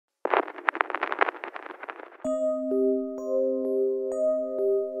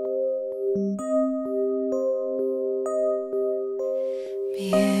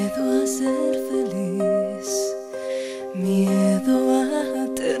Miedo a ser feliz, miedo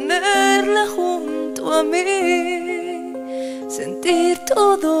a tenerla junto a mí, sentir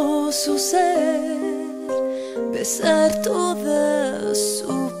todo su ser, besar toda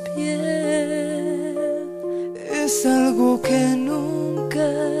su piel. Es algo que nunca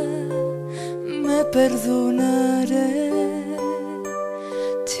me perdonaré,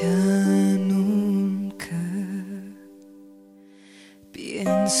 ya nunca.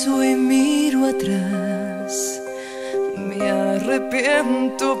 Pienso y miro atrás, me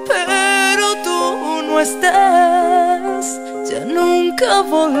arrepiento, pero tú no estás, ya nunca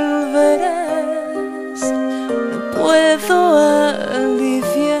volverás. No puedo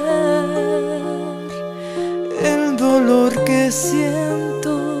aliviar el dolor que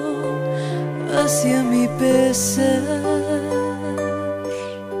siento hacia mi pesar.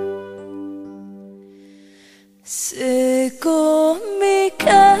 Seco mi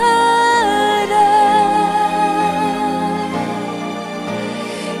cara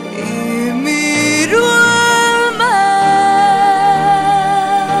y miro al mar.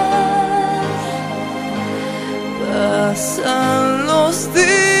 Pasan los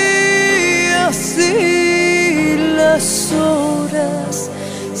días y las horas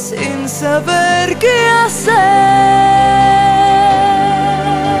sin saber qué hacer.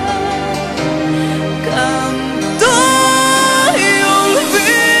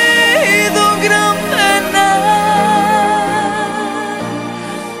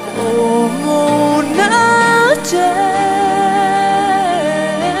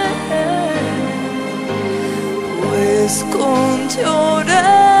 Pues con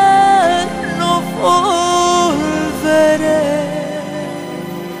llorar no volveré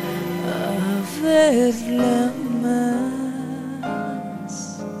a verla más.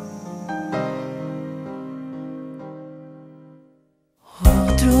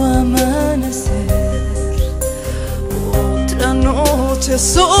 Otro amanecer, otra noche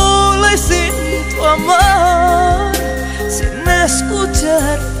sola y sin tu amor, sin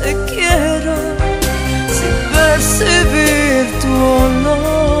escuchar te quiero, sin percibir tu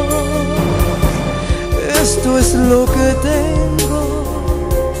olor. Esto es lo que tengo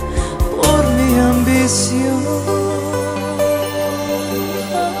por mi ambición.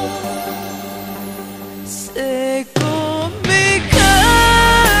 Seco mi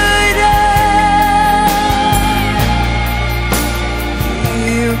cara y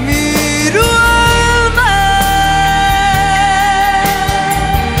miro al mar.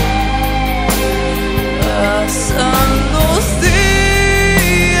 Pasan los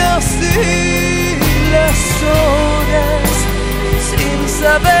días y las horas sin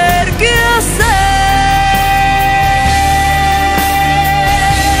saber qué hacer.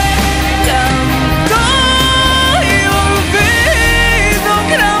 Canto y olvido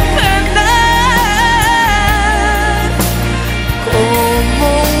gran penar, como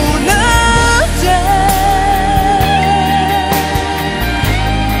un ayer,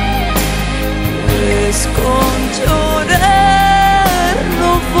 pues con